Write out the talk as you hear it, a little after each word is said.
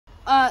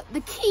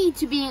the key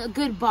to being a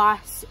good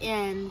boss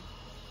in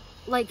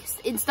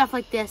stuff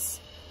like this,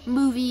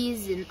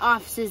 movies and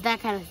offices,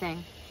 that kind of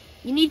thing,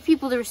 you need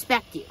people to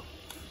respect you.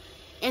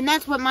 And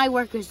that's what my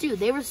workers do.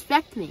 They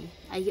respect me.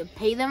 I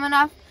pay them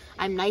enough.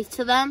 I'm nice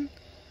to them.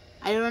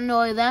 I don't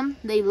annoy them.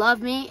 They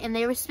love me and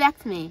they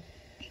respect me.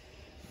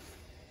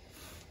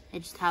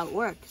 It's just how it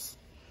works.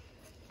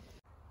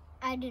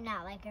 I do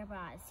not like our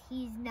boss.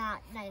 He's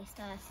not nice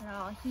to us at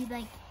all. He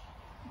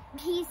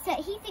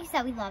thinks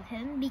that we love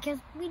him because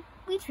we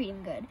treat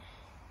him good,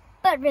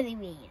 but really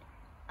mean.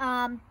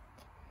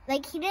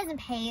 He doesn't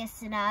pay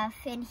us enough,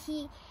 and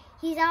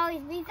he's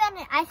always,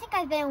 I think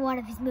I've been in one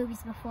of his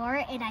movies before,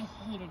 and I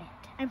hated it.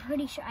 I'm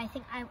pretty sure, I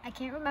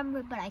can't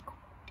remember, but I quit.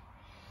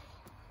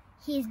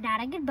 He's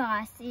not a good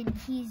boss, and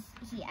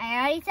I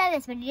already said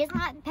this, but he does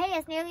not pay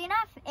us nearly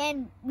enough,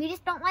 and we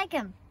just don't like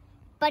him.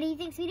 But he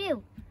thinks we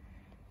do.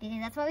 Because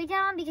that's what we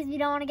tell him, because we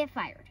don't want to get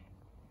fired.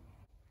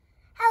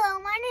 Hello,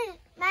 my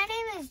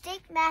name is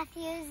Jake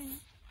Matthews,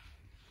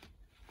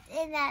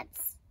 and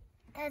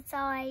that's all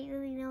I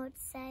really know what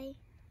to say.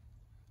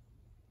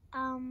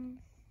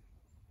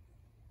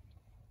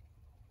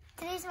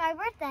 Today's my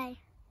birthday.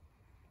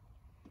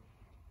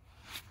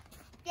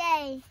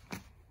 Yay.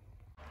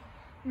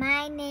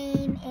 My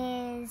name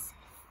is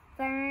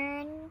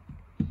Fern,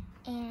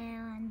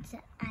 and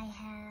I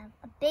have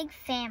a big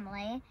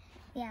family.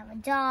 We have a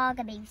dog,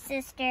 a baby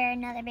sister,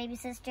 another baby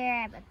sister.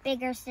 I have a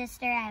bigger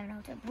sister. I have an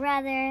older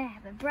brother. I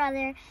have a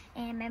brother,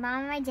 and my mom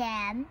and my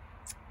dad.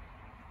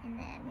 And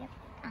then we have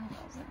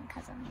uncles and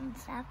cousins and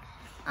stuff.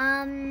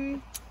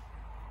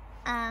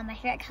 My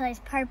favorite color is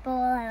purple.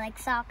 I like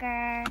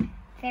soccer.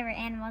 Favorite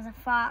animal is a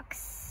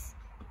fox.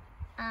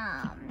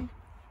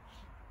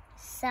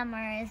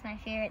 Summer is my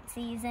favorite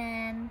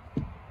season.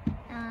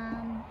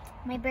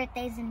 My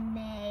birthday's in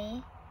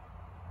May.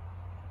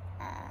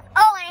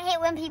 Oh, and I hate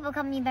when people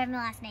call me by my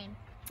last name.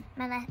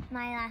 My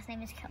last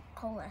name is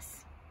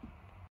Colas.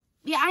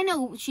 Yeah, I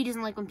know she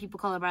doesn't like when people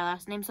call her by her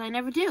last name, so I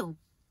never do.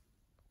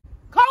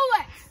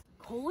 Colas!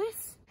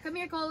 Colas? Come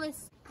here,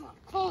 Colas.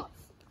 Colas.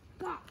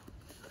 Colas!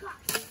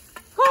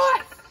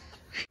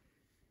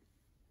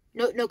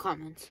 No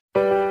comments.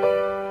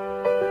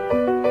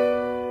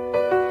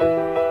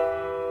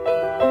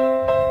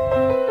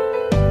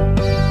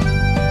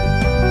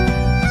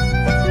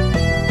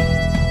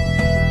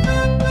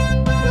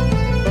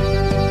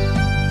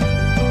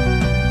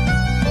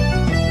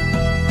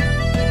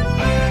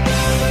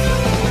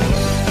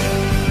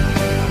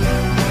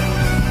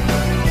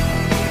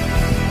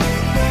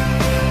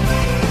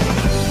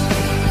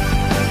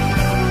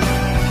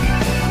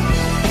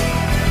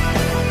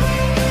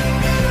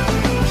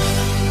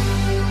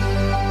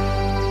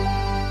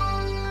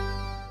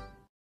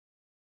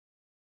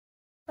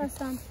 First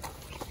one.